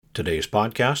Today's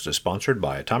podcast is sponsored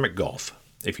by Atomic Golf.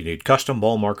 If you need custom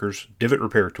ball markers, divot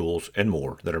repair tools, and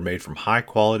more that are made from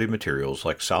high-quality materials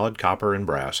like solid copper and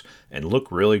brass and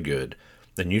look really good,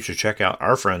 then you should check out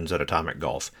our friends at Atomic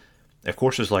Golf. If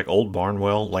courses like Old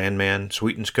Barnwell, Landman,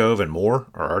 Sweetens Cove, and more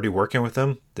are already working with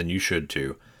them, then you should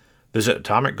too. Visit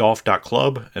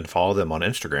atomicgolf.club and follow them on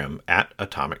Instagram at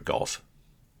Atomic Golf.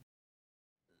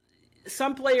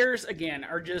 Some players, again,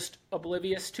 are just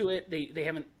oblivious to it. They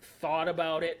haven't thought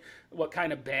about it, what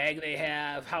kind of bag they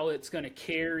have, how it's going to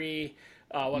carry,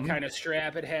 what kind of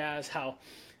strap it has, how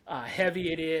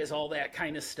heavy it is, all that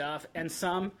kind of stuff. And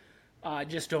some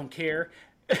just don't care.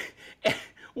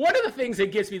 One of the things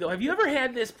that gets me, though, have you ever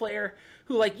had this player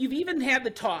who, like, you've even had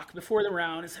the talk before the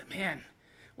round and said, man,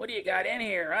 what do you got in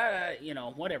here?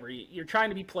 Whatever. You're trying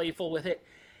to be playful with it.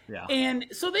 Yeah. And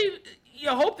so you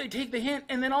hope they take the hint,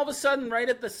 and then all of a sudden, right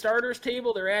at the starters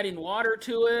table, they're adding water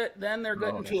to it. Then they're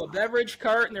getting to a beverage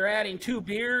cart, and they're adding 2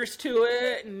 beers to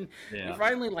it. And you're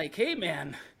finally like, hey,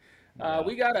 man,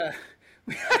 we gotta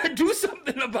do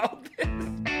something about this.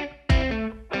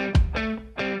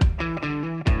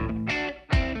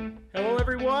 Hello,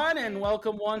 everyone, and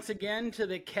welcome once again to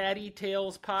the Caddie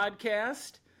Tales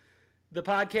podcast, the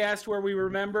podcast where we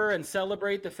remember and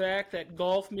celebrate the fact that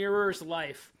golf mirrors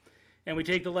life. And we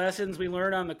take the lessons we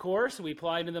learn on the course, we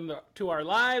apply them to our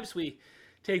lives. We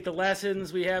take the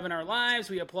lessons we have in our lives,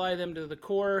 we apply them to the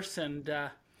course, and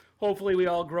hopefully we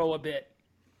all grow a bit.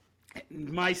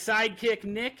 My sidekick,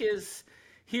 Nick, is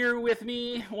here with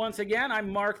me once again.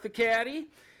 I'm Mark the Caddie,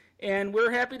 and we're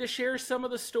happy to share some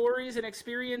of the stories and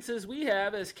experiences we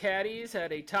have as caddies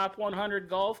at a top 100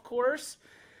 golf course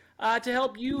to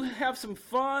help you have some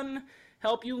fun,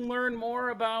 help you learn more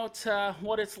about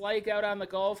what it's like out on the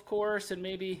golf course, and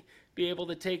maybe be able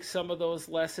to take some of those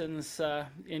lessons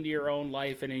into your own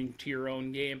life and into your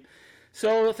own game.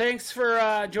 So thanks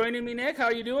for joining me, Nick. How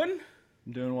you doing?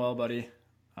 I'm doing well, buddy.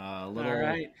 All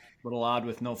right. Little odd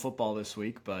with no football this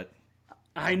week, but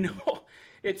I know.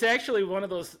 It's actually one of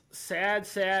those sad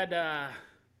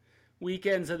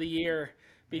weekends of the year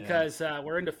because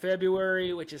we're into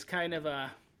February, which is kind of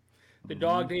the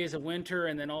dog days of winter,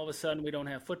 and then all of a sudden we don't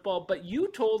have football. But you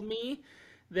told me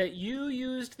that you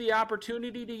used the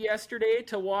opportunity yesterday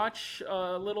to watch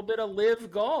a little bit of live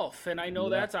golf, and I know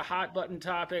that's a hot button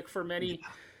topic for many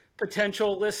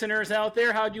potential listeners out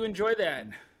there. How'd you enjoy that?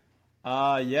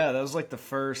 That was like the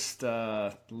first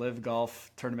live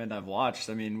golf tournament I've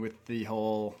watched. I mean, with the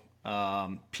whole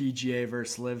PGA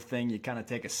versus live thing, you kind of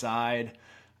take a side.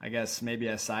 I guess maybe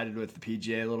I sided with the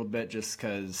PGA a little bit just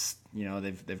because,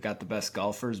 they've got the best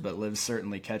golfers, but Liv's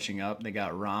certainly catching up. They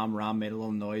got Rahm. Rahm made a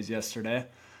little noise yesterday.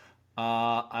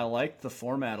 I liked the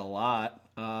format a lot.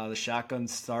 The shotgun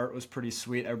start was pretty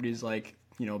sweet. Everybody's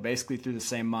basically through the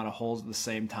same amount of holes at the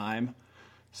same time.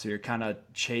 So you're kind of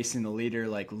chasing the leader,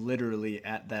 literally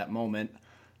at that moment.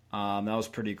 That was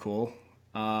pretty cool.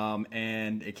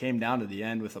 And it came down to the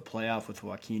end with a playoff with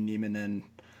Joaquin Niemann and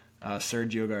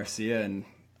Sergio Garcia, and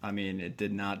I mean, it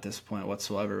did not disappoint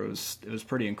whatsoever. It was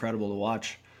pretty incredible to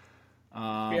watch.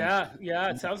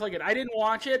 It sounds like it. I didn't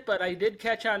watch it, but I did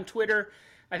catch on Twitter.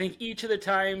 I think each of the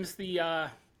times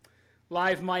the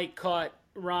live mic caught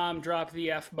Rahm drop the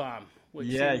F-bomb,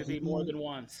 which seemed to be more than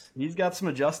once. He's got some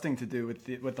adjusting to do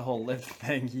with the whole live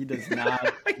thing. He does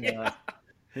not.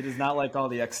 He does not like all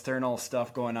the external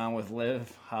stuff going on with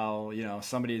live. How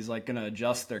somebody's going to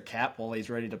adjust their cap while he's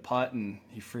ready to putt, and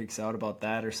he freaks out about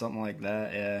that or something like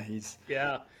that.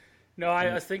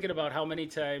 I was thinking about how many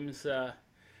times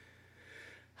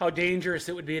how dangerous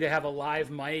it would be to have a live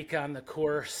mic on the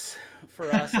course for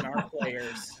us and our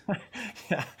players.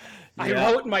 I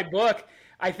wrote in my book,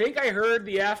 I think I heard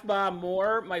the F-bomb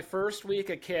more my first week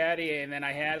of caddying than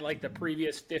I had the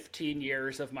previous 15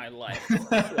 years of my life.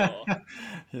 So,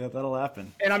 yeah, that'll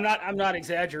happen. And I'm not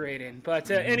exaggerating. But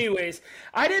anyways,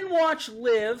 I didn't watch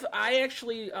live. I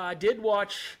actually did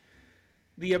watch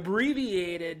the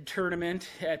abbreviated tournament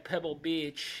at Pebble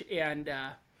Beach. And,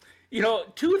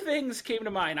 2 things came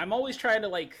to mind. I'm always trying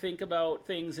to think about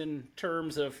things in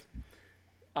terms of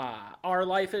our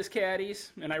life as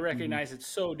caddies, and I recognize it's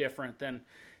so different than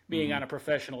being on a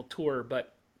professional tour,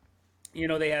 but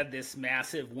they had this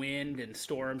massive wind and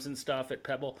storms and stuff at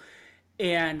Pebble,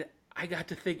 and I got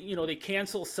to think, they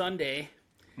cancel Sunday,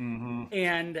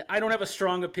 and I don't have a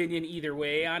strong opinion either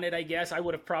way on it. I guess I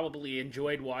would have probably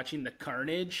enjoyed watching the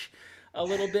carnage a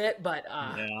little bit, but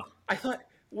I thought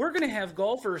we're going to have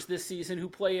golfers this season who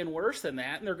play in worse than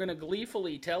that, and they're going to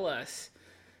gleefully tell us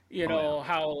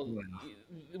how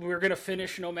we're going to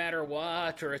finish no matter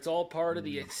what, or it's all part of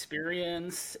the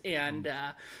experience. And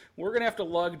we're going to have to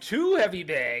lug 2 heavy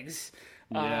bags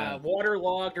Yeah.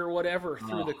 waterlogged or whatever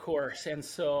through the course. And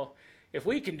so if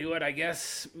we can do it, I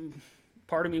guess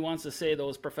part of me wants to say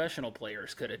those professional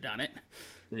players could have done it.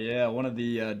 Yeah, one of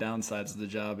the downsides of the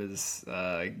job is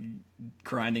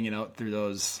grinding it out through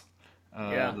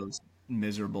Yeah. those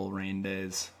miserable rain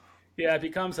days. Yeah, it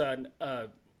becomes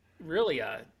really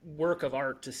a work of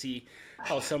art to see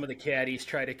how some of the caddies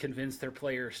try to convince their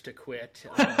players to quit.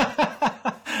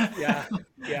 Yeah,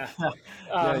 yeah.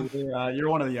 Yeah, you're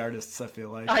one of the artists, I feel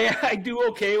like. I do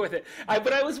okay with it.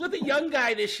 But I was with a young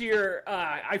guy this year.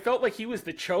 I felt like he was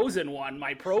the chosen one,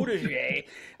 my protege.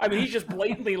 I mean, he's just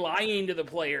blatantly lying to the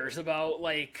players about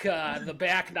like the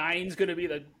back nine's going to be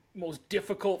the most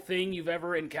difficult thing you've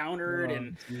ever encountered,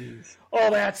 and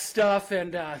all that stuff.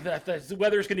 And the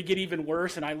weather's going to get even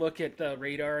worse. And I look at the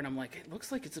radar, and I'm like, it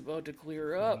looks like it's about to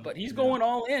clear up. But he's going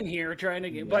all in here, trying to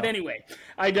get. But anyway,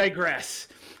 I digress.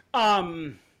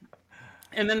 And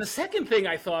then the second thing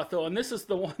I thought, though, and this is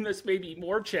the one that's maybe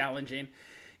more challenging,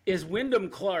 is Wyndham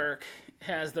Clark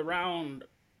has the round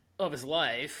of his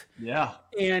life. Yeah.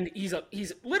 And he's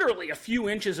literally a few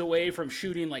inches away from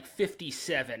shooting like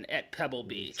 57 at Pebble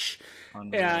Beach.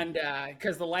 Unreal. And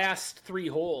because the last 3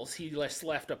 holes, he just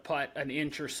left a putt an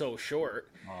inch or so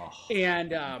short. Oh.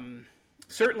 And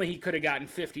certainly he could have gotten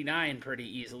 59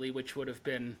 pretty easily, which would have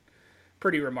been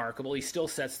pretty remarkable. He still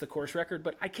sets the course record,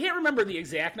 but I can't remember the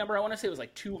exact number. I want to say it was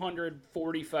like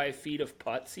 245 feet of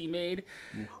putts he made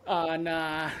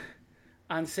on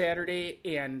Saturday,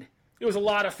 and it was a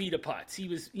lot of feet of putts.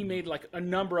 He made like a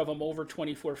number of them over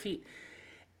 24 feet.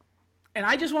 And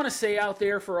I just want to say out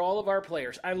there for all of our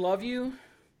players, I love you.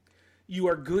 You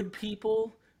are good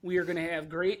people. We are going to have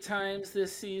great times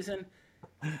this season.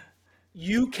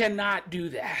 You cannot do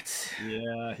that.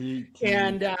 Yeah,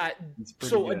 And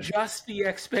so good. adjust the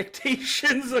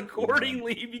expectations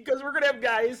accordingly, because we're going to have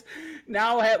guys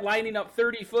now lining up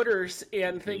 30-footers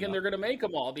and thinking they're going to make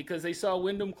them all because they saw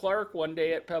Wyndham Clark one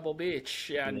day at Pebble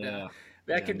Beach. And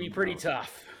that can be pretty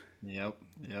tough. Yep.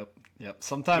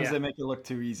 Sometimes they make it look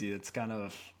too easy. It's kind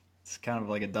of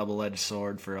like a double-edged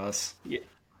sword for us.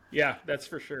 Yeah, that's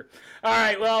for sure. All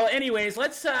right, well, anyways,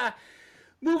 let's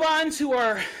move on to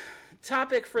our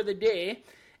topic for the day,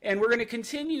 and we're going to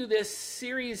continue this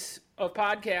series of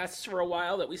podcasts for a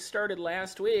while that we started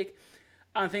last week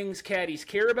on things caddies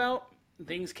care about and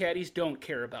things caddies don't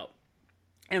care about.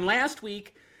 And last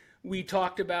week we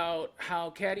talked about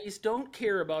how caddies don't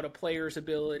care about a player's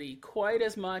ability quite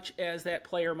as much as that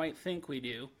player might think we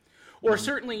do, or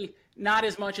certainly not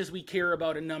as much as we care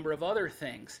about a number of other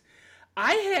things.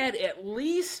 I had at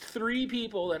least 3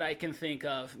 people that I can think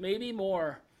of, maybe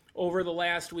more, over the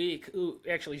last week,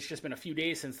 actually it's just been a few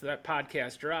days since that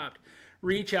podcast dropped,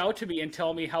 reach out to me and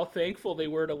tell me how thankful they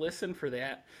were to listen for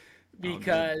that.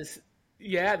 Because,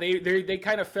 they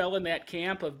kind of fell in that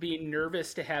camp of being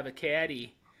nervous to have a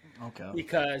caddy. Okay.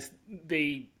 Because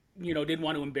they, didn't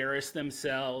want to embarrass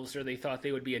themselves, or they thought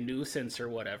they would be a nuisance or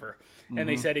whatever. And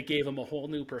they said it gave them a whole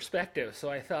new perspective. So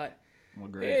I thought,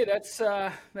 hey,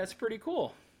 that's pretty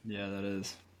cool. Yeah, that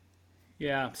is.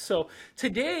 Yeah, so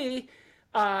today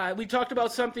we talked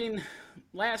about something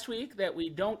last week that we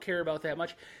don't care about that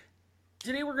much.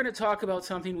 Today we're going to talk about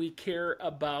something we care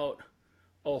about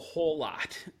a whole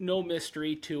lot. No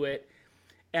mystery to it.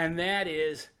 And that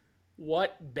is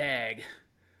what bag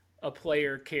a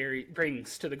player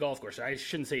brings to the golf course. I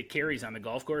shouldn't say carries on the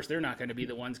golf course. They're not going to be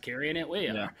the ones carrying it. We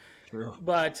are. True.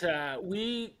 But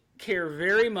we care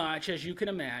very much, as you can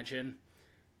imagine,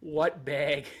 what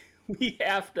bag we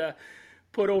have to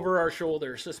put over our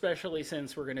shoulders, especially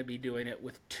since we're going to be doing it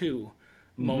with 2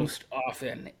 most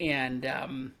often. And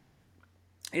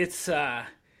it's a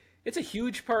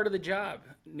huge part of the job.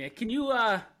 Nick, can you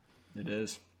It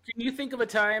is. Can you think of a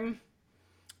time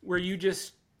where you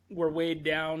just were weighed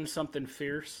down something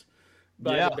fierce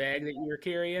by the bag that you were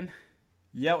carrying?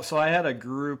 Yeah, so I had a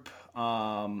group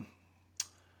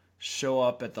show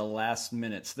up at the last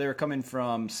minute. So they were coming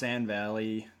from Sand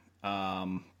Valley,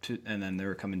 and then they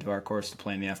were coming to our course to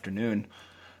play in the afternoon.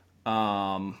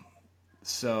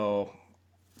 So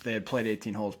they had played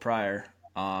 18 holes prior,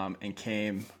 and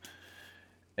came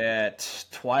at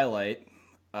twilight,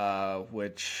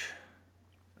 which,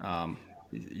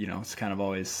 it's kind of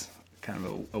always kind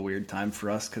of a weird time for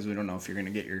us because we don't know if you're going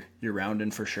to get your round in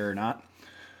for sure or not.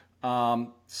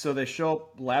 So they show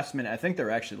up last minute. I think they're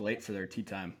actually late for their tee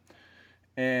time.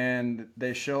 And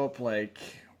they show up like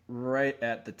right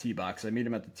at the tee box. I meet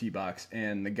him at the tee box,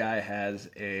 and the guy has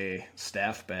a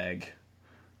staff bag.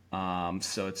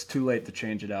 So it's too late to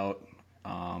change it out.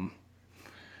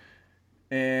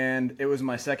 And it was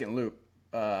my second loop.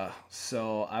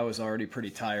 So I was already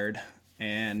pretty tired,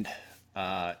 and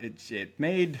it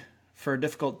made for a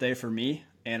difficult day for me,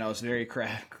 and I was very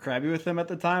crabby with him at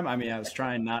the time. I mean, I was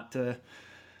trying not to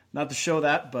show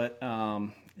that, but yeah,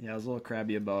 I was a little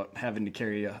crabby about having to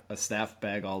carry a staff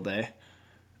bag all day.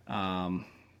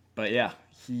 But yeah,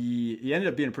 he ended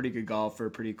up being a pretty good golfer,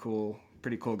 pretty cool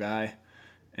guy,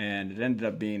 and it ended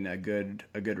up being a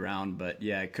good round. But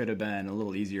yeah, it could have been a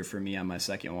little easier for me on my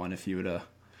second one if he would have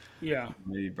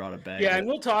maybe brought a bag. Yeah, and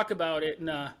we'll talk about it in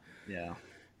yeah.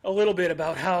 a little bit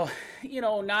about how,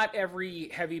 not every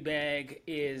heavy bag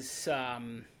is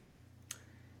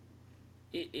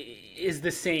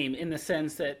the same, in the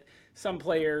sense that some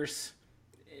players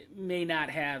may not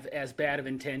have as bad of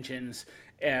intentions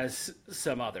as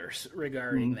some others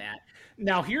regarding that.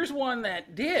 Now, here's one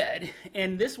that did,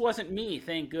 and this wasn't me,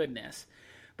 thank goodness.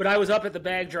 But I was up at the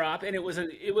bag drop, and it was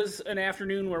an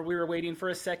afternoon where we were waiting for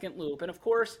a second loop. And of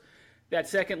course, that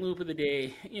second loop of the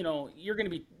day, you're going to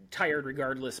be tired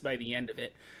regardless by the end of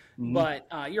it. But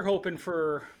you're hoping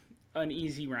for an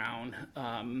easy round.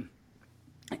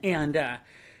 And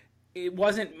it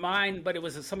wasn't mine, but it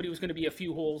was somebody who was going to be a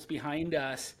few holes behind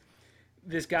us.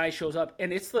 This guy shows up,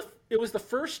 and it was the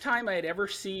first time I had ever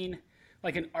seen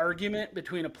like an argument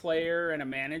between a player and a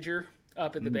manager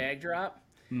up at the bag drop.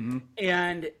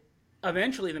 And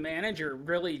eventually the manager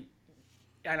really,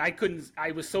 and I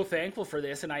was so thankful for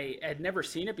this, and I had never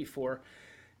seen it before.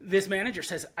 This manager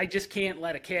says, I just can't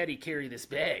let a caddy carry this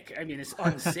bag. I mean, it's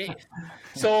unsafe.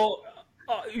 So,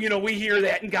 we hear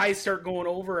that, and guys start going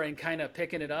over and kind of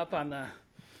picking it up on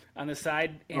the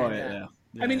side. And,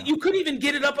 I mean, you couldn't even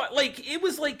get it up. It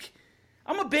was like,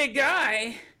 I'm a big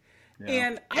guy,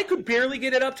 and I could barely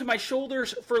get it up to my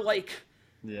shoulders for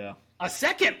a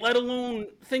second, let alone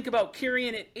think about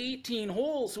carrying it 18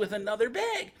 holes with another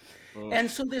bag. And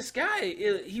so this guy,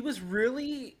 he was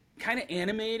really kind of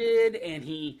animated, and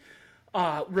he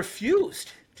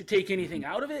refused to take anything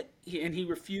out of it, and he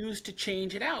refused to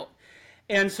change it out.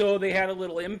 And so they had a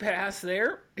little impasse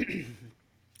there.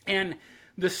 And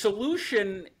the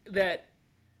solution that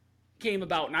came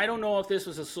about, and I don't know if this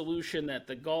was a solution that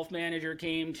the golf manager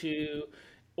came to,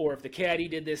 or if the caddy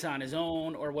did this on his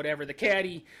own, or whatever. The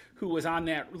caddy who was on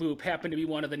that loop happened to be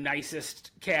one of the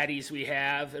nicest caddies we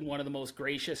have, and one of the most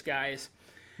gracious guys.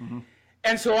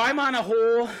 And so I'm on a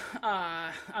hole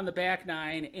on the back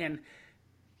nine, and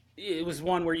it was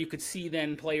one where you could see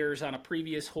then players on a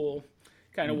previous hole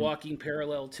kind of walking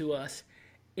parallel to us.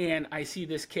 And I see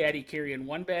this caddy carrying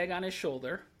one bag on his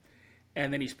shoulder,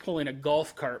 and then he's pulling a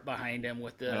golf cart behind him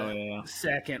with the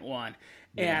second one.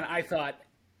 And I thought,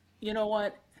 you know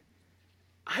what?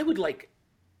 I would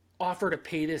offer to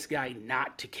pay this guy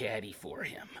not to caddy for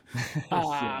him.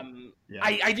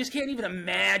 I just can't even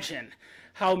imagine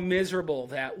how miserable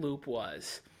that loop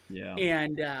was.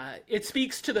 And it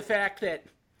speaks to the fact that,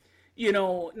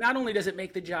 not only does it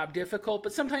make the job difficult,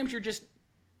 but sometimes you're just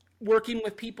working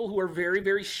with people who are very,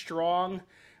 very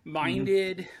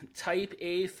strong-minded, type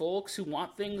A folks who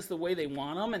want things the way they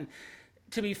want them. And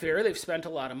to be fair, they've spent a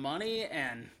lot of money,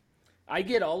 and I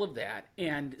get all of that.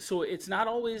 And so it's not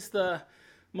always the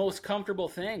most comfortable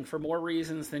thing for more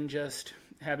reasons than just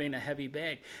having a heavy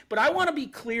bag. But I want to be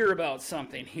clear about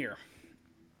something here.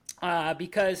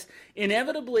 Because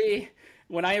inevitably,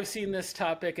 when I have seen this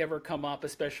topic ever come up,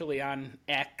 especially on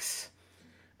X,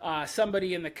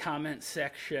 somebody in the comments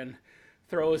section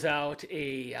throws out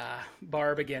a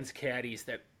barb against caddies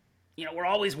that, we're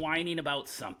always whining about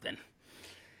something.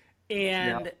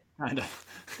 And kind of.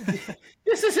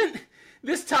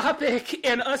 this topic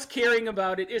and us caring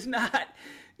about it is not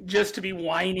just to be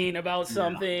whining about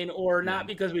something or not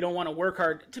because we don't want to work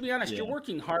hard. To be honest, you're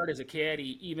working hard as a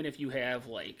caddy, even if you have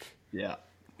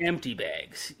empty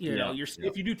bags.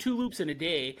 If you do 2 loops in a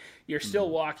day, you're still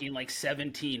walking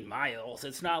 17 miles.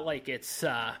 It's not like it's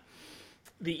the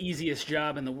easiest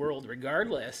job in the world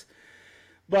regardless.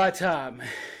 But,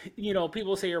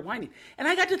 people say you're whining. And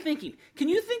I got to thinking, can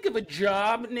you think of a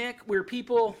job, Nick, where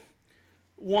people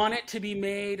want it to be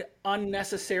made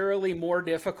unnecessarily more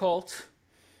difficult?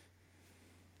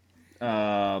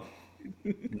 Not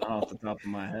off the top of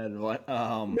my head. What?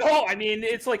 No, I mean,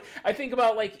 it's I think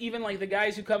about even the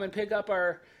guys who come and pick up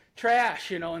our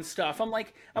trash, and stuff. I'm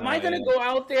like, am I going to go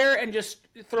out there and just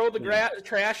throw the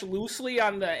trash loosely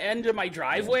on the end of my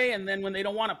driveway, and then when they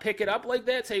don't want to pick it up like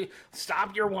that, say,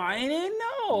 stop your whining?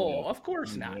 No, of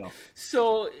course not.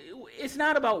 So it's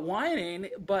not about whining,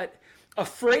 but a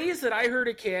phrase that I heard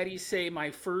a caddy say my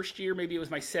first year, maybe it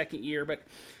was my second year, but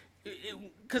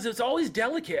because it's always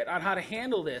delicate on how to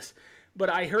handle this.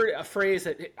 But I heard a phrase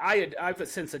that I've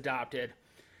since adopted,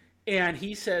 and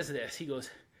he says this. He goes,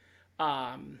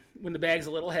 when the bag's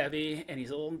a little heavy and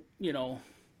he's a little,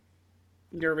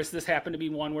 nervous. This happened to be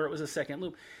one where it was a second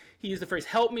loop. he used the phrase,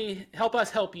 help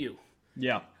us help you.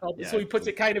 Yeah. So he puts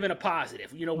it kind of in a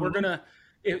positive. We're going to,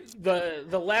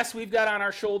 the less we've got on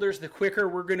our shoulders, the quicker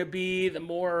we're going to be, the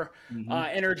more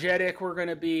energetic we're going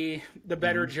to be, the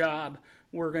better job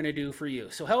we're going to do for you.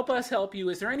 So help us help you.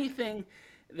 Is there anything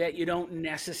that you don't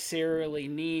necessarily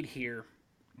need here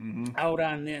out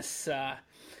on this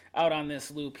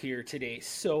loop here today?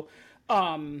 So,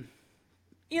 and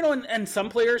some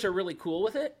players are really cool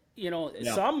with it.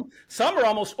 Some are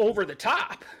almost over the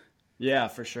top. Yeah,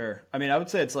 for sure. I mean, I would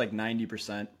say it's like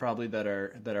 90% probably that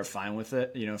are fine with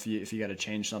it. If you got to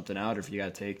change something out or if you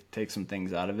got to take some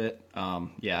things out of it,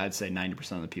 I'd say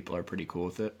 90% of the people are pretty cool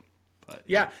with it. But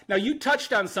yeah. Now you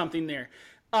touched on something there,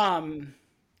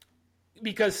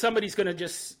 because somebody's going to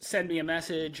just send me a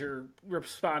message or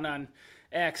respond on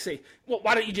X, say, well,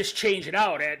 why don't you just change it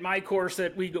out at my course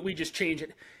that we just change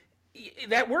it?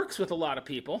 That works with a lot of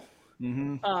people.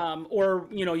 Or,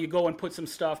 you go and put some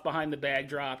stuff behind the bag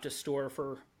drop to store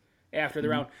for after the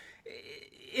round.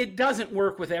 It doesn't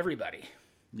work with everybody.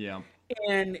 Yeah.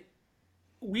 And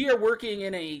we are working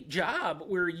in a job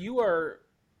where you are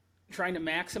trying to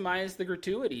maximize the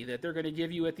gratuity that they're going to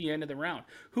give you at the end of the round.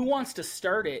 Who wants to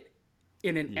start it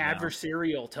in an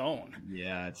adversarial tone?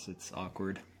 Yeah, it's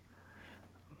awkward.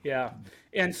 Yeah.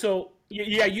 And so,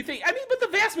 you think, but the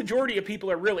vast majority of people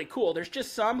are really cool. There's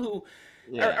just some who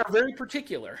are very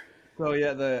particular. So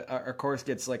our course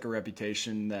gets like a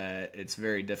reputation that it's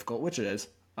very difficult, which it is,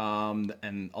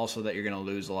 and also that you're going to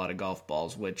lose a lot of golf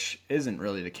balls, which isn't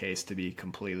really the case, to be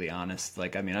completely honest.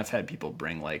 Like, I've had people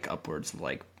bring like upwards of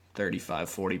like 35,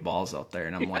 40 balls out there,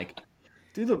 and I'm like,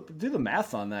 do the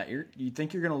math on that. You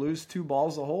think you're going to lose 2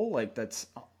 balls a hole? Like, that's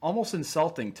almost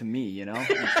insulting to me.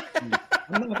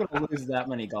 I'm not going to lose that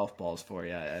many golf balls for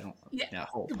you. I don't. Yeah.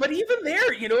 But even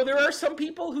there, there are some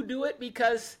people who do it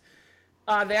because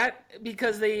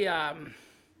they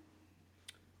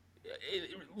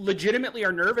legitimately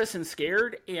are nervous and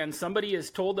scared, and somebody has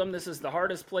told them this is the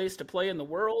hardest place to play in the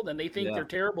world, and they think they're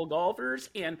terrible golfers,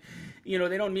 and they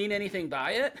don't mean anything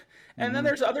by it. And then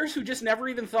there's others who just never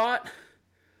even thought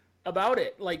about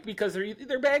it, like because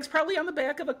their bag's probably on the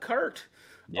back of a cart.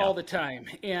 All the time,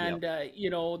 and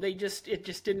it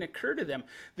just didn't occur to them.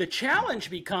 The challenge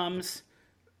becomes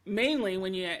mainly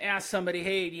when you ask somebody,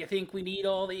 hey, do you think we need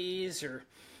all these, or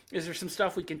is there some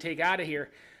stuff we can take out of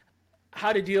here?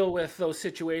 How to deal with those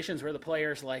situations where the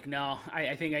player's like, no,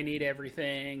 I think I need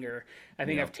everything, or I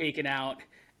think I've taken out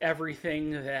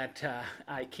everything that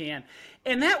I can.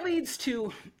 And that leads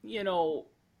to,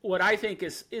 what I think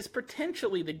is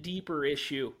potentially the deeper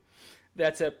issue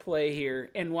that's at play here,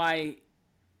 and why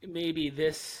maybe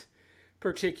this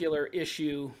particular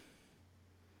issue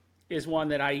is one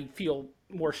that I feel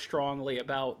more strongly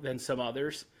about than some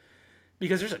others,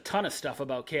 because there's a ton of stuff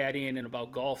about caddying and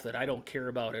about golf that I don't care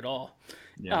about at all,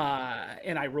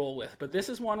 and I roll with. But this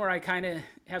is one where I kind of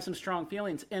have some strong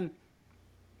feelings, and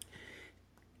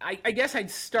I guess I'd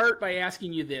start by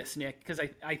asking you this, Nick, because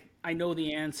I know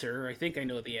the answer, or I think I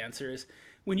know the answer, is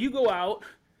when you go out,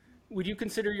 would you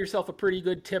consider yourself a pretty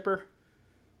good tipper?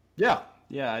 Yeah.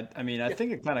 Yeah, I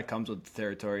think it kind of comes with the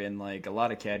territory, and like a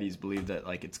lot of caddies believe that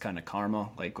like it's kind of karma,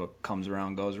 like what comes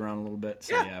around goes around a little bit.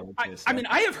 So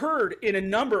I have heard in a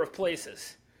number of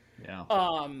places,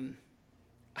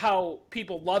 how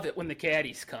people love it when the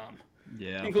caddies come.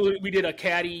 Yeah, we did a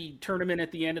caddy tournament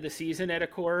at the end of the season at a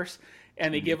course,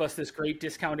 and they give us this great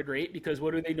discounted rate because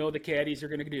what do they know the caddies are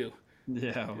going to do?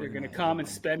 Yeah, they're going to come and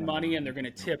spend money, and they're going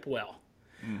to tip well.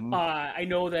 I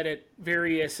know that at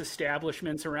various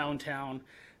establishments around town,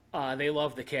 they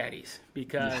love the caddies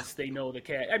because they know the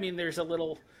cat. There's a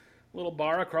little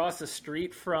bar across the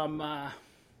street from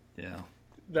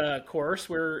the course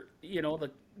where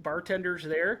the bartenders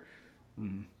there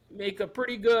make a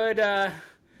pretty good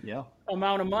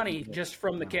amount of money just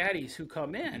from the caddies who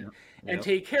come in and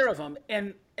take care of them,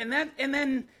 and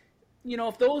then.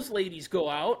 If those ladies go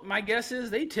out, my guess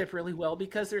is they tip really well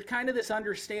because there's kind of this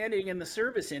understanding in the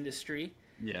service industry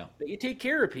that you take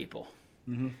care of people.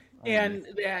 And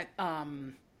that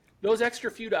those extra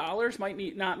few dollars might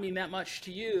not mean that much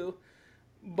to you,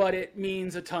 but it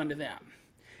means a ton to them.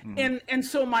 And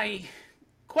so my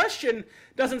question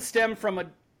doesn't stem from a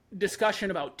discussion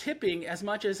about tipping as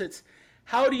much as it's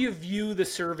how do you view the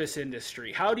service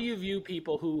industry? How do you view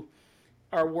people who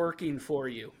are working for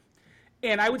you?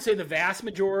 And I would say the vast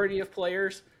majority of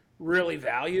players really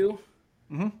value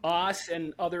us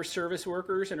and other service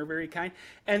workers and are very kind.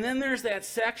 And then there's that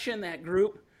section, that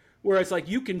group, where it's like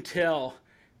you can tell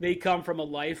they come from a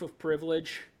life of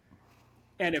privilege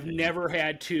and have never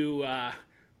had to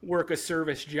work a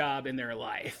service job in their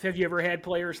life. Have you ever had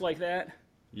players like that?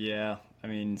 Yeah, I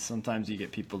mean, sometimes you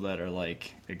get people that are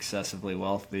like excessively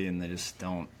wealthy and they just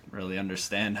don't really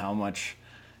understand how much,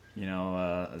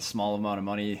 a small amount of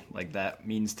money like that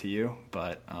means to you.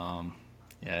 But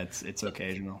yeah, it's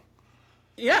occasional.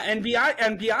 Yeah, and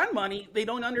beyond money, they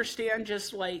don't understand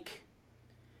just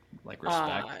Like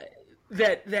respect.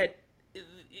 that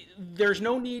there's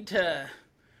no need to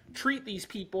treat these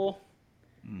people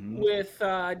with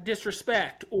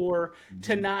disrespect or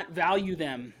to not value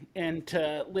them and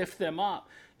to lift them up.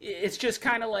 It's just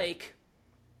kind of like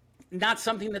not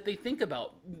something that they think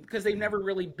about because they've never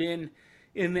really been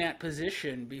in that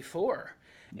position before.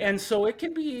 And so it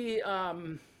can be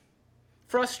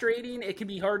frustrating. It can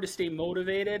be hard to stay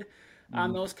motivated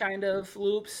on those kind of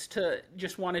loops to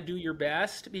just want to do your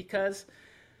best because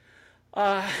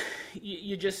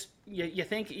you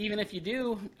think even if you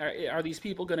do, are these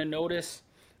people going to notice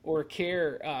or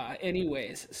care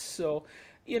anyways? So,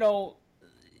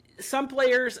 some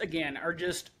players, again, are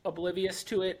just oblivious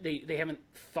to it. They haven't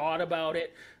thought about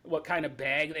it, what kind of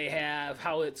bag they have,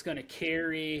 how it's going to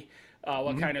carry,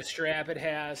 what kind of strap it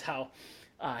has, how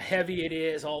heavy it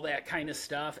is, all that kind of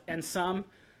stuff. And some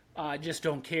just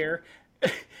don't care.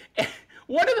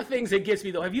 One of the things that gets me,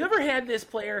 though, have you ever had this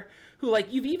player who,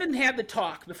 you've even had the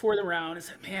talk before the round and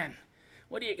said, man,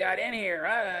 what do you got in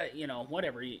here?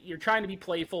 Whatever. You're trying to be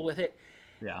playful with it.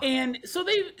 Yeah. And so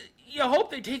you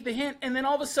hope they take the hint, and then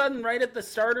all of a sudden, right at the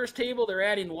starters table, they're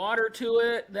adding water to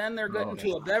it. Then they're getting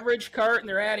to a beverage cart, and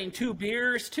they're adding 2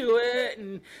 beers to it.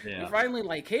 And you're finally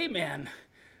like, hey, man,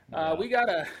 we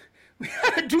gotta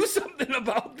do something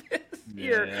about this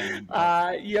here.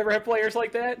 You ever have players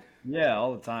like that? Yeah,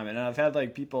 all the time. And I've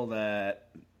had people that,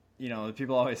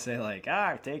 people always say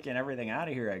I'm taking everything out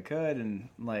of here I could. And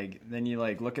then you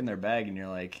look in their bag and you're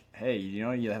like, hey,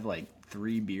 you have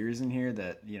 3 beers in here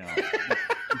that, you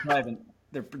probably haven't,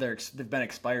 they've been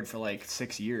expired for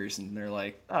 6 years. And they're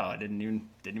like, oh, I didn't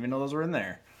even know those were in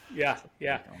there. Yeah.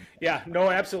 No,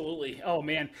 absolutely. Oh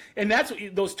man, and that's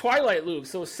those twilight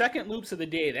loops, those second loops of the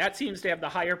day. That seems to have the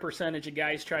higher percentage of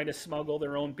guys trying to smuggle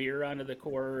their own beer onto the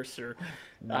course or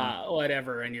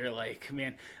whatever. And you're like,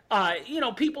 man,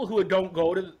 people who don't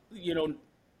go to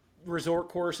resort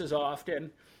courses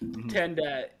often tend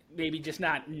to maybe just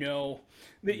not know.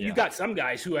 You got some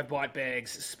guys who have bought bags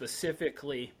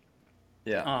specifically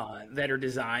that are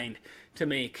designed to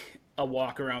make a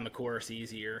walk around the course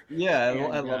easier. Yeah,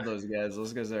 I love those guys.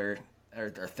 Those guys are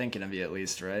thinking of you at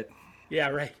least, right? Yeah,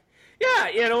 right. Yeah,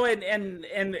 and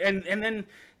then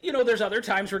there's other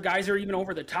times where guys are even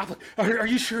over the top. Are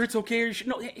you sure it's okay?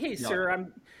 No, hey, sir,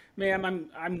 I'm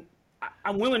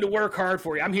willing to work hard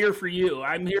for you. I'm here for you.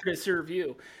 I'm here to serve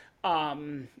you.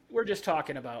 We're just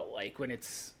talking about when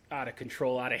it's out of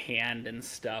control, out of hand, and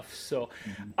stuff. So.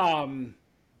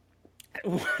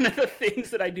 One of the things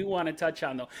that I do want to touch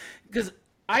on, though, because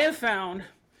I have found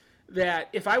that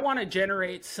if I want to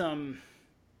generate some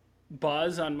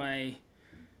buzz on my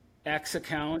X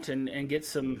account and get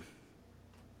some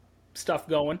stuff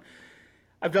going,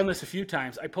 I've done this a few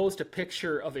times. I post a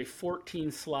picture of a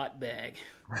 14-slot bag.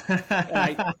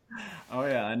 Oh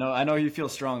yeah, I know you feel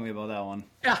strongly about that one.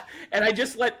 Yeah, and I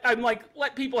just let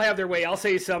people have their way. I'll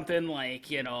say something like,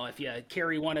 if you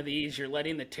carry one of these, you're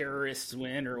letting the terrorists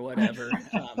win or whatever.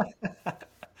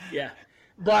 Yeah,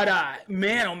 but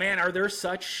man, oh man, are there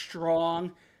such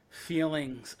strong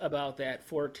feelings about that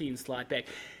 14-slot bag?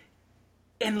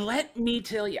 And let me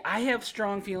tell you, I have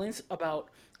strong feelings about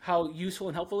how useful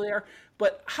and helpful they are.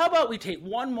 But how about we take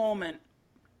one moment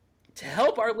to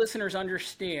help our listeners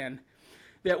understand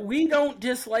that we don't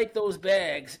dislike those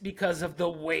bags because of the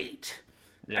weight.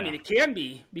 Yeah. I mean, it can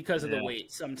be because of the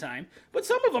weight sometime, but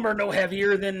some of them are no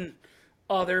heavier than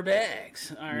other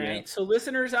bags. All right. Yeah. So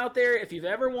listeners out there, if you've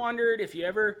ever wondered, if you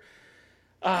ever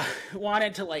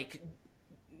wanted to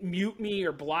mute me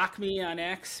or block me on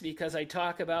X because I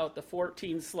talk about the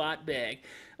 14-slot bag,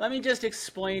 let me just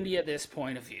explain to you this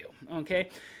point of view. Okay.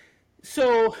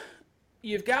 So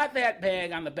you've got that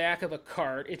bag on the back of a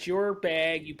cart. It's your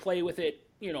bag. You play with it,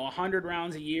 100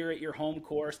 rounds a year at your home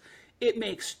course. It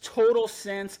makes total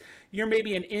sense. You're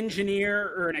maybe an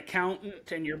engineer or an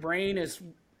accountant, and your brain is,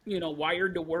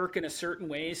 wired to work in a certain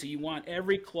way. So you want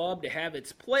every club to have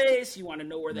its place. You want to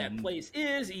know where that place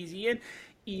is. Easy in,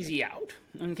 easy out.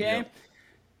 Okay? Yep.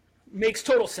 Makes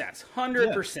total sense.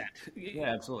 100%.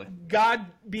 Yeah, absolutely. God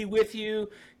be with you.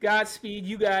 Godspeed.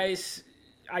 You guys,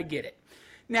 I get it.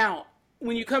 Now,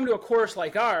 when you come to a course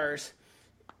like ours,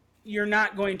 you're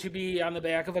not going to be on the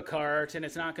back of a cart, and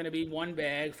it's not going to be one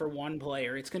bag for one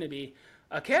player. It's going to be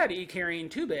a caddy carrying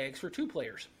 2 bags for 2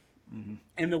 players. Mm-hmm.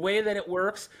 And the way that it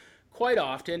works quite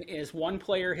often is one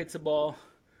player hits a ball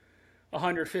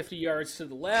 150 yards to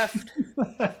the left.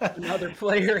 Another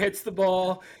player hits the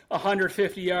ball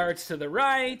 150 yards to the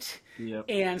right. Yep.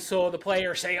 And so the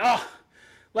players say, oh,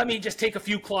 let me just take a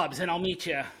few clubs and I'll meet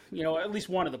you. You know, at least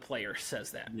one of the players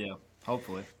says that. Yeah,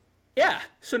 hopefully. Yeah.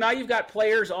 So now you've got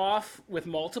players off with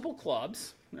multiple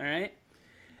clubs, all right?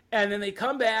 And then they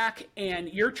come back and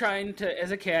you're trying to,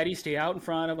 as a caddy, stay out in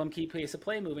front of them, keep pace of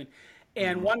play moving.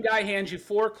 And one guy hands you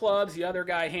 4 clubs, the other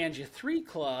guy hands you 3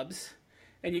 clubs,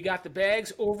 and you got the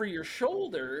bags over your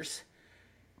shoulders.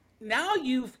 Now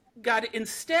you've got,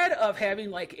 instead of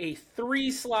having like a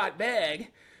 3-slot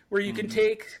bag where you can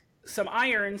take some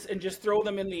irons and just throw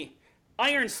them in the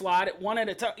iron slot at one at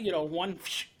a time, you know, one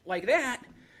like that,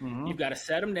 you've got to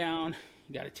set them down.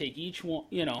 You got to take each one,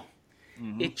 you know.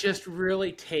 It just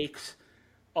really takes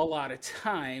a lot of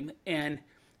time. And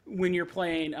when you're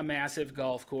playing a massive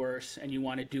golf course and you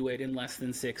want to do it in less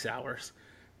than 6 hours,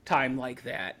 time like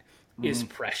that is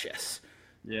precious.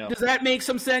 Yeah. Does that make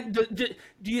some sense? Do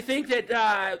you think that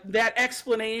that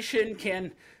explanation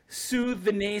can soothe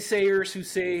the naysayers who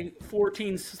say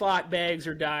 14 slot bags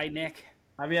or die, Nick?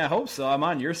 I mean, I hope so. I'm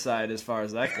on your side as far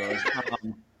as that goes.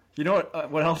 You know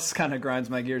what else kind of grinds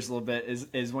my gears a little bit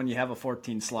is when you have a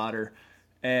 14 slotter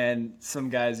and some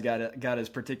guy's got his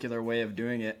particular way of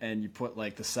doing it, and you put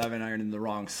like the 7-iron in the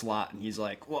wrong slot, and he's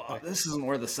like, well, this isn't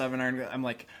where the 7-iron. I'm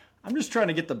like, I'm just trying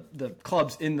to get the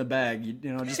clubs in the bag.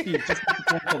 You know, just be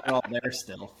careful they're all there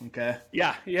still. Okay.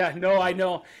 Yeah. No, I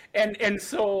know. And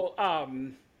so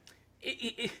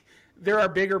there are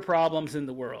bigger problems in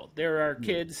the world. There are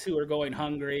kids who are going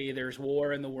hungry. There's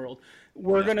war in the world.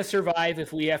 We're going to survive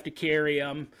if we have to carry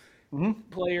them.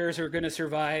 Players are going to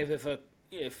survive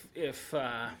if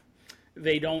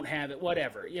they don't have it.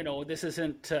 Whatever. You know, this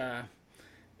isn't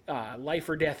life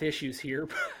or death issues here,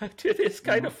 but it is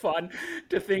kind of fun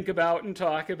to think about and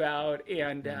talk about.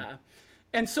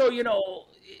 And so, you know,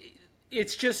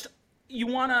 it's just you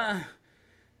want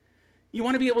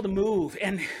to be able to move,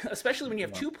 and especially when you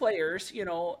have 2 players, you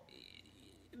know,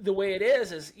 the way it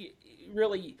is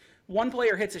really one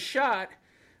player hits a shot,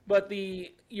 but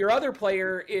your other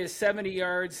player is 70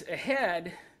 yards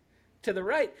ahead to the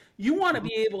right. You want to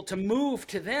be able to move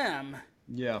to them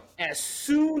as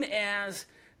soon as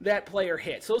that player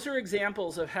hits. Those are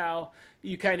examples of how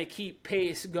you kind of keep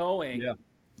pace going.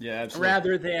 Yeah, absolutely.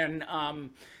 Rather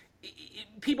than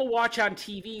people watch on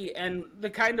TV, and the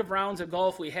kind of rounds of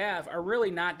golf we have are really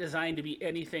not designed to be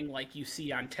anything like you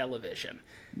see on television.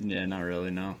 Yeah, not really,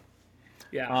 no.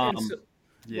 Yeah.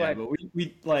 But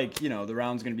we like, you know, the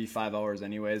round's going to be 5 hours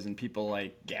anyways, and people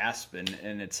like gasp, and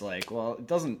it's like, well, it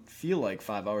doesn't feel like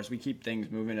 5 hours. We keep things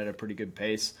moving at a pretty good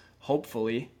pace,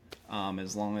 hopefully,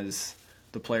 as long as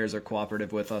the players are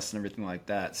cooperative with us and everything like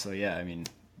that. So yeah, I mean,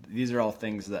 these are all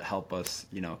things that help us,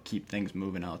 you know, keep things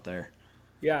moving out there.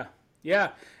 Yeah,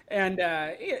 and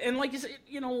like you said,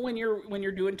 you know, when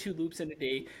you're doing 2 loops in a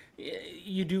day,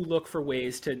 you do look for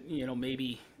ways to, you know,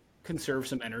 maybe conserve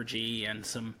some energy and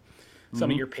some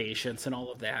of your patience and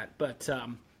all of that. But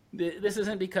this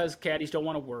isn't because caddies don't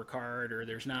want to work hard or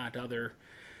there's not other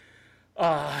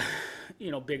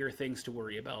you know, bigger things to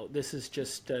worry about. This is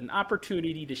just an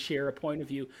opportunity to share a point of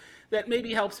view that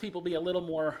maybe helps people be a little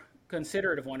more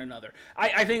considerate of one another.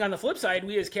 I think on the flip side,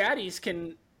 we as caddies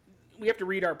we have to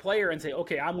read our player and say,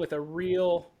 okay, I'm with I'm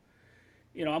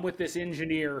with this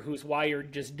engineer who's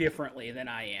wired just differently than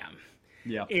I am.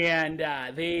 Yeah. And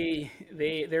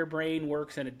their brain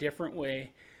works in a different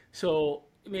way. So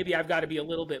maybe I've got to be a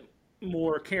little bit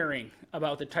more caring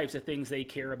about the types of things they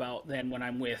care about than when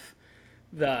I'm with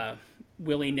the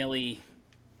willy-nilly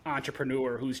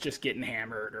entrepreneur who's just getting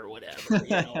hammered or whatever. You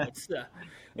know, it's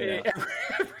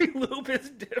every loop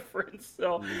is different.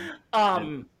 So,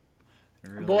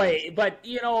 really but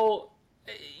you know,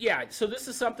 so this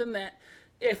is something that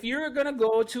if you're going to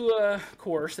go to a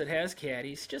course that has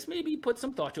caddies, just maybe put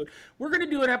some thought to it. We're going to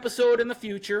do an episode in the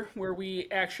future where we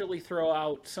actually throw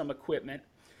out some equipment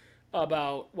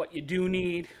about what you do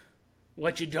need,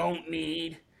 what you don't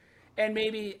need, and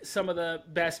maybe some of the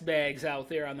best bags out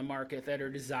there on the market that are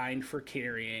designed for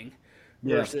carrying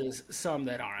versus some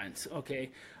that aren't. Okay.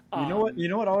 You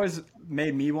know what always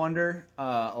made me wonder,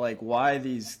 like why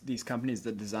these companies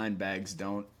that design bags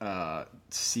don't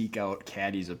seek out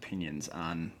caddies' opinions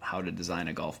on how to design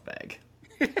a golf bag.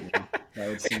 You know, that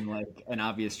would seem like an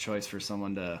obvious choice for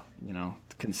someone to, you know,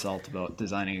 to consult about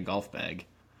designing a golf bag.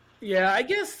 Yeah, I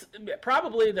guess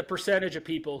probably the percentage of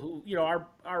people who, you know,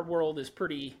 our world is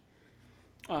pretty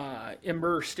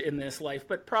immersed in this life,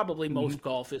 but probably most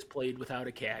golf is played without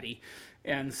a caddy.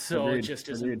 And so it just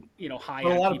isn't, you know, high.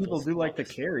 But a lot of people do like to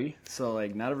carry, so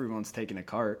like not everyone's taking a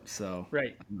cart. So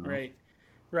right.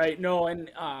 No, and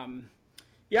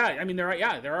Yeah, I mean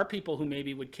there are people who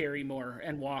maybe would carry more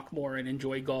and walk more and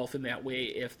enjoy golf in that way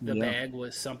if the Yeah. bag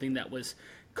was something that was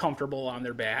comfortable on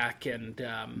their back. And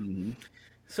Hmm.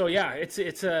 so yeah,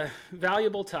 it's a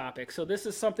valuable topic. So this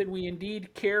is something we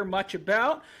indeed care much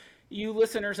about. You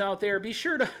listeners out there, be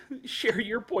sure to share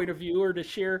your point of view or to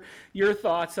share your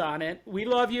thoughts on it. We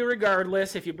love you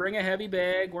regardless. If you bring a heavy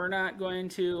bag, we're not going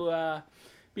to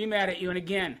be mad at you. And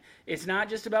again, it's not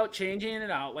just about changing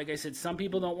it out. Like I said, some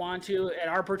people don't want to. At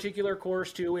our particular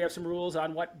course, too, we have some rules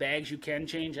on what bags you can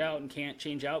change out and can't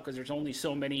change out because there's only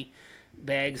so many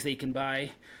bags they can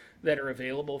buy that are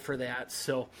available for that.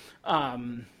 So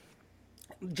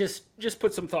just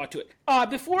put some thought to it.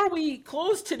 Before we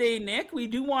close today, Nick, we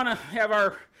do want to have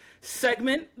our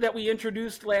segment that we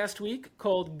introduced last week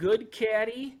called Good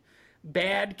Caddie,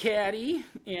 Bad Caddie,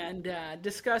 and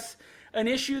discuss an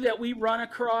issue that we run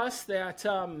across that,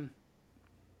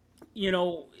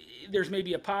 there's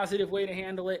maybe a positive way to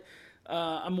handle it,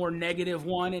 a more negative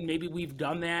one, and maybe we've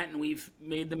done that and we've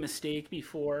made the mistake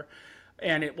before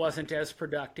and it wasn't as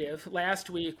productive. Last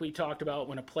week we talked about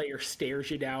when a player stares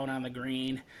you down on the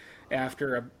green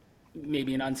after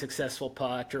maybe an unsuccessful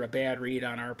putt or a bad read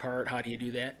on our part. How do you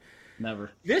do that?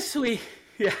 Never. This week,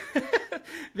 yeah,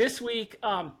 this week,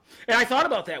 and I thought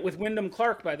about that with Wyndham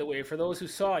Clark, by the way, for those who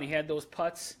saw it, he had those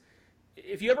putts.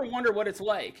 If you ever wonder what it's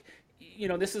like,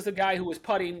 this is the guy who was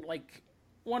putting like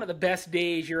one of the best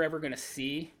days you're ever going to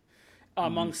see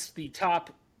amongst the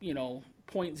top,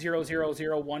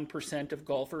 0.0001% of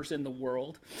golfers in the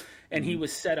world. And he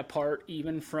was set apart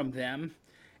even from them.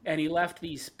 And he left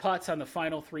these putts on the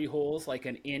final 3 holes like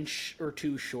an inch or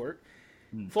 2 short.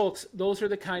 Folks, those are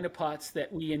the kind of putts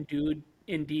that we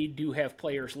indeed do have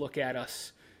players look at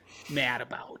us mad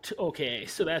about. Okay,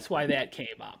 so that's why that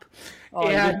came up. Oh,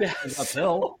 and it was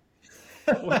uphill.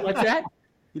 What's that?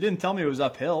 You didn't tell me it was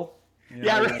uphill.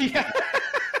 Yeah, right.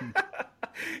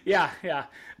 Yeah.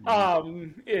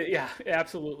 Yeah,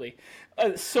 absolutely.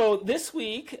 So this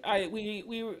week,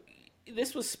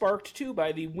 this was sparked too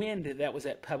by the wind that was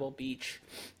at Pebble Beach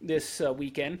this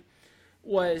weekend.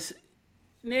 Was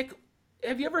Nick?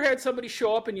 Have you ever had somebody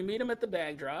show up and you meet them at the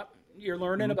bag drop? You're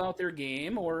learning about their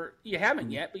game, or you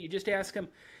haven't yet, but you just ask them,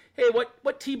 "Hey,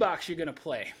 what tee box you gonna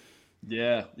play?"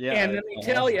 Yeah. And then they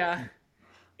tell you,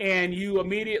 and you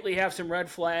immediately have some red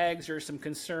flags or some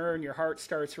concern. Your heart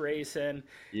starts racing,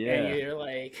 and you're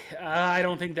like, "I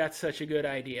don't think that's such a good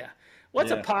idea." What's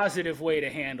a positive way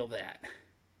to handle that?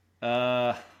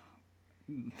 I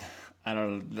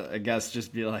don't know. I guess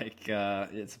just be like,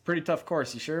 it's a pretty tough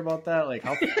course. You sure about that? Like,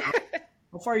 how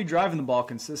far are you driving the ball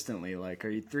consistently? Like, are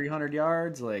you 300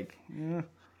 yards? Like,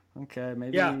 okay,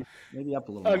 maybe up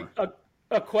a little more.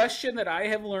 A question that I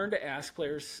have learned to ask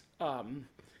players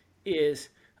is,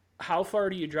 how far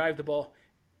do you drive the ball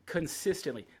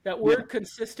consistently? That word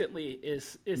consistently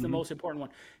is the most important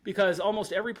one, because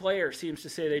almost every player seems to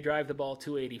say they drive the ball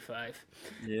 285.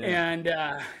 Yeah. And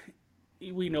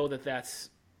we know that that's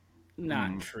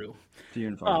not true. Few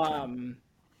and far between.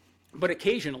 But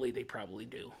occasionally they probably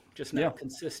do, just not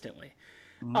consistently.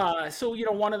 So,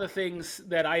 one of the things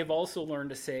that I've also learned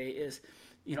to say is,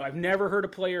 I've never heard a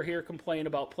player here complain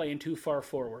about playing too far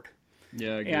forward.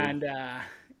 Yeah, I agree. And,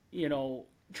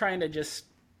 trying to just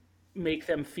make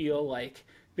them feel like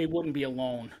they wouldn't be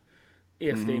alone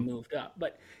if they moved up.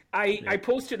 But I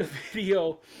posted a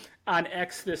video on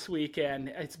X this weekend.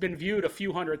 It's been viewed a few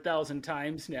 100,000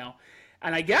 times now.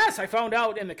 And I guess I found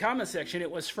out in the comment section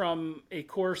it was from a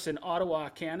course in Ottawa,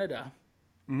 Canada.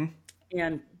 And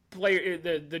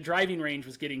the driving range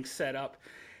was getting set up.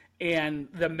 And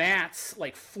the mats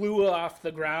like flew off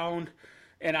the ground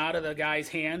and out of the guys'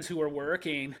 hands who were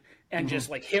working, and just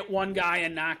like hit one guy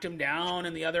and knocked him down,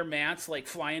 and the other mats like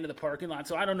fly into the parking lot.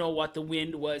 So I don't know what the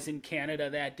wind was in Canada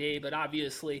that day, but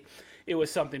obviously it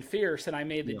was something fierce. And I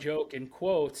made the joke in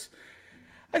quotes,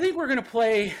 I think we're going to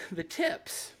play the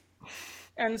tips.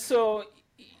 And so,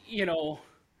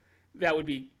 that would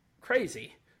be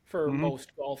crazy for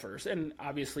most golfers. And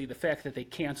obviously the fact that they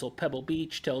canceled Pebble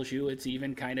Beach tells you it's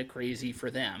even kind of crazy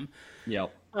for them.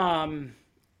 Yep.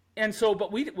 And so,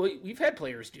 but we've had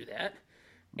players do that.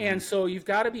 And so you've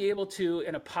got to be able to,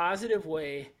 in a positive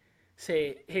way,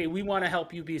 say, hey, we want to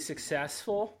help you be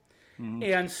successful.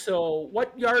 And so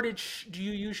what yardage do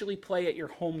you usually play at your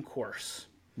home course?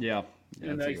 Yeah.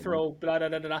 And they throw blah, blah,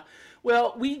 blah, blah.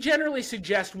 Well, we generally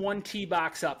suggest 1 tee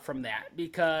box up from that,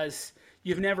 because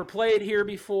you've never played here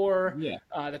before. Yeah.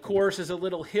 The course is a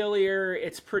little hillier.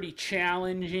 It's pretty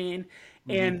challenging.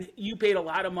 And you paid a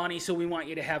lot of money, so we want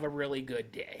you to have a really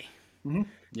good day.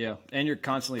 Yeah, and you're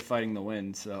constantly fighting the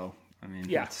wind, so, I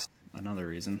mean, that's another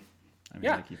reason.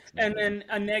 And then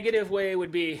a negative way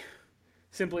would be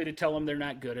simply to tell them they're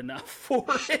not good enough for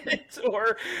it.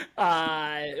 Or,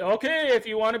 okay, if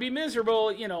you want to be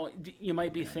miserable, you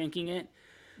might be thinking it.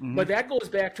 But that goes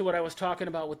back to what I was talking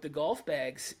about with the golf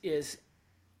bags is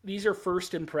these are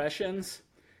first impressions.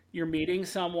 You're meeting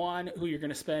someone who you're going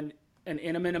to spend an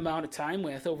intimate amount of time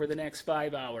with over the next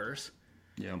 5 hours.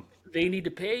 Yeah. They need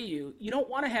to pay you. You don't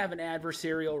want to have an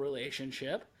adversarial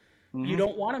relationship. You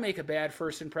don't want to make a bad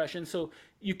first impression. So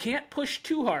you can't push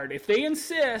too hard. If they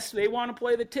insist they want to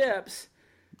play the tips,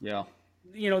 Yeah.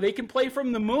 They can play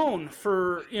from the moon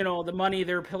for, the money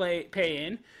they're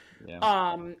paying.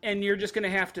 Yeah. And you're just going to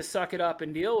have to suck it up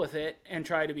and deal with it and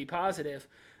try to be positive.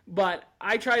 But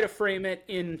I try to frame it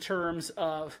in terms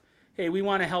of, hey, we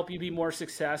want to help you be more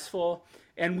successful.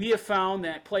 And we have found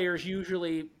that players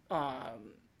usually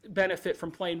benefit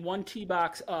from playing one tee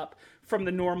box up from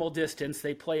the normal distance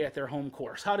they play at their home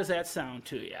course. How does that sound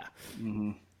to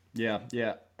you? Yeah.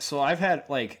 Yeah. So I've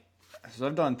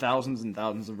done thousands and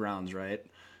thousands of rounds, right?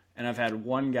 And I've had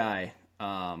one guy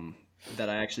that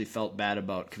I actually felt bad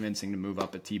about convincing to move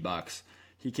up a tee box.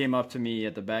 He came up to me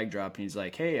at the bag drop and he's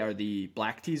like, "Hey, are the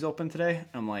black tees open today?"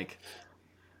 I'm like,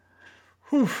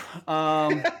 "Whew,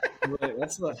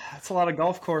 that's a lot of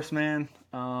golf course, man."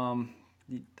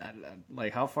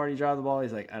 Like, how far do you drive the ball?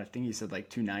 He's like, I think he said like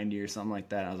 290 or something like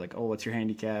that. I was like, "Oh, what's your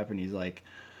handicap?" And he's like,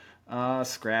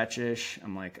 scratchish.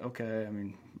 I'm like, okay, I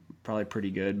mean, probably pretty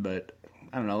good, but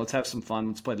I don't know. Let's have some fun.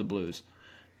 Let's play the blues.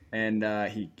 And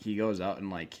he goes out and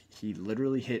like he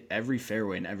literally hit every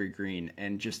fairway and every green,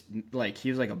 and just like he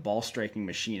was like a ball striking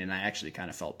machine. And I actually kind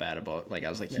of felt bad about I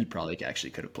was like, he probably actually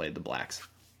could have played the blacks.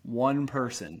 One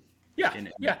person,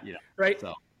 Right,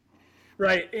 so.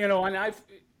 Right, and I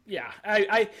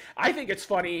think it's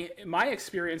funny. My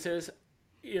experience is,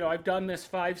 I've done this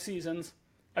 5 seasons.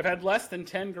 I've had less than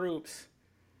 10 groups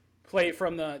play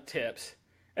from the tips,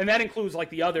 and that includes like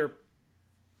the other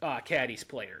caddies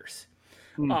players.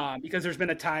 Because there's been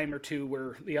a time or two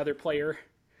where the other player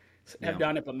have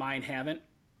done it, but mine haven't.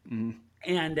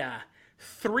 And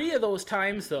 3 of those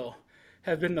times, though,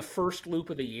 have been the first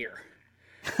loop of the year.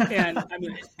 And, I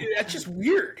mean, that's just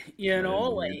weird,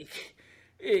 like,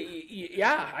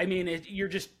 I mean, you're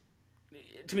just,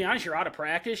 to be honest, you're out of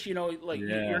practice,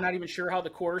 you're not even sure how the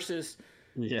course is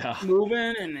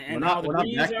moving and how the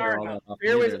greens are. And how the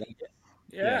fairways.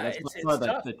 That's it's by far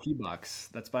tough. the tee box.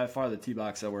 That's by far the tee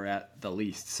box that we're at the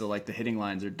least. So like the hitting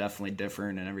lines are definitely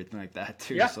different and everything like that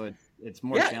too. Yeah. So it's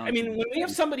more challenging. I mean, when we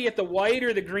have somebody at the white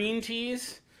or the green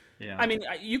tees, I mean,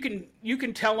 you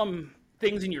can tell them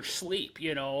things in your sleep,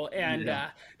 and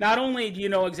not only do you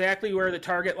know exactly where the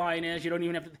target line is, you don't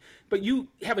even have to, but you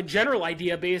have a general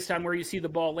idea based on where you see the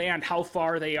ball land, how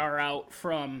far they are out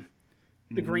from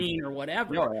the green or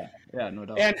whatever. Oh, yeah, no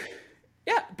doubt. And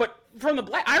but from the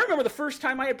black, I remember the first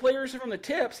time I had players from the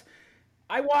tips,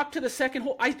 I walked to the second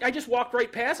hole. I just walked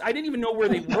right past. I didn't even know where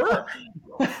they were.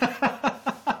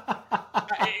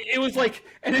 It was like,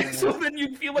 and so then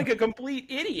you feel like a complete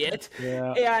idiot.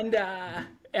 Yeah.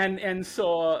 And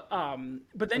so,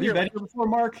 but then you're been like, here before,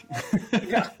 Mark?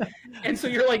 and so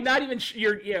you're like not even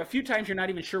a few times you're not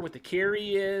even sure what the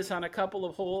carry is on a couple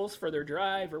of holes for their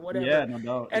drive or whatever. Yeah, no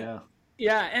doubt.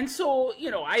 And so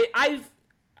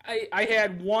I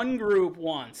had one group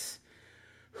once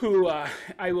who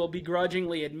I will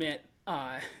begrudgingly admit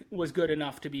was good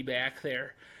enough to be back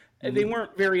there. They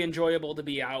weren't very enjoyable to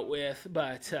be out with,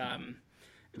 but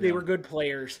they were good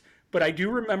players. But I do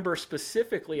remember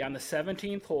specifically on the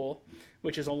 17th hole,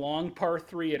 which is a long par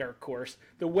 3 at our course,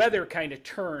 the weather kind of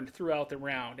turned throughout the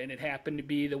round, and it happened to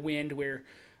be the wind where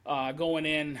going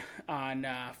in on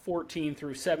 14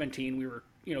 through 17, we were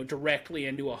directly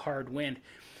into a hard wind.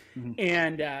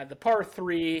 And the par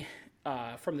 3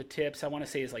 from the tips, I want to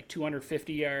say, is like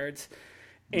 250 yards.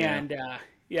 And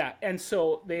and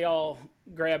so they all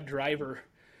grabbed driver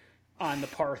on the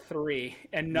par 3,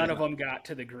 and none of them got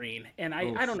to the green. And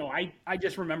I don't know, I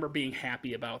just remember being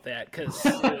happy about that because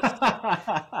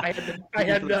I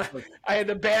had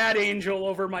the bad angel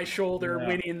over my shoulder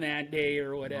winning that day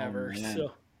or whatever.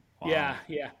 So yeah.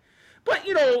 But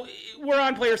we're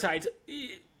on player sides.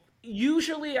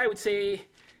 Usually, I would say,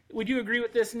 would you agree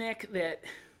with this, Nick, that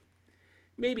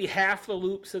maybe half the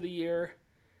loops of the year,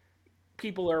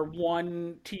 people are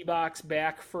one tee box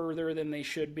back further than they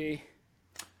should be?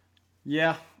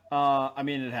 Yeah, I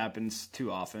mean, it happens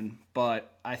too often,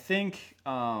 but I think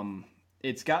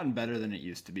it's gotten better than it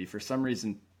used to be. For some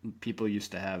reason, people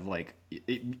used to have like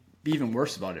it be even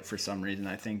worse about it. For some reason,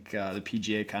 I think the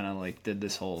PGA kind of like did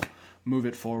this whole move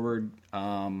it forward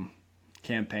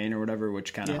campaign or whatever,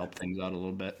 which kind of helped things out a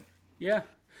little bit. Yeah.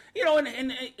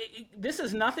 and this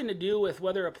has nothing to do with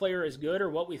whether a player is good or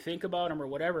what we think about them or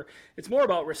whatever. It's more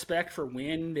about respect for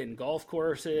wind and golf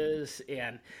courses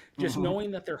and just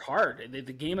knowing that they're hard. The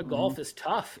game of golf is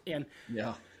tough. And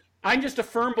Yeah. I'm just a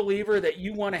firm believer that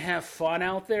you want to have fun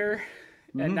out there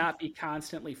and not be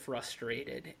constantly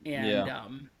frustrated. And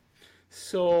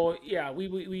so, yeah,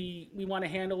 we want to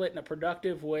handle it in a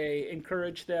productive way,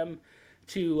 encourage them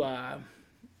to,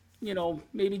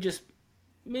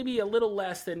 maybe a little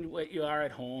less than what you are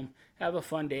at home. Have a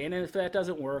fun day. And if that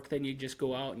doesn't work, then you just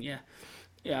go out and you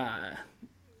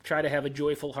try to have a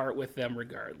joyful heart with them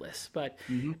regardless. But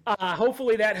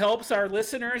hopefully that helps our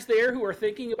listeners there who are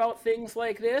thinking about things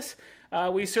like this.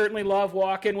 We certainly love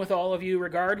walking with all of you,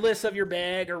 regardless of your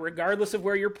bag or regardless of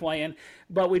where you're playing.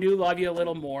 But we do love you a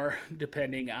little more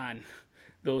depending on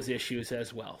those issues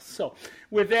as well. So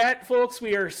with that, folks,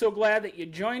 we are so glad that you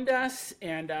joined us.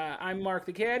 And I'm Mark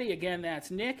the Caddie. Again,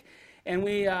 that's Nick. And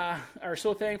we are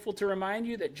so thankful to remind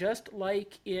you that just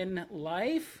like in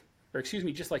life,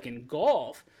 just like in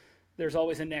golf, there's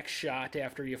always a next shot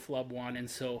after you flub one. And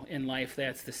so in life,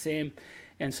 that's the same.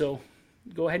 And so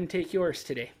go ahead and take yours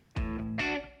today.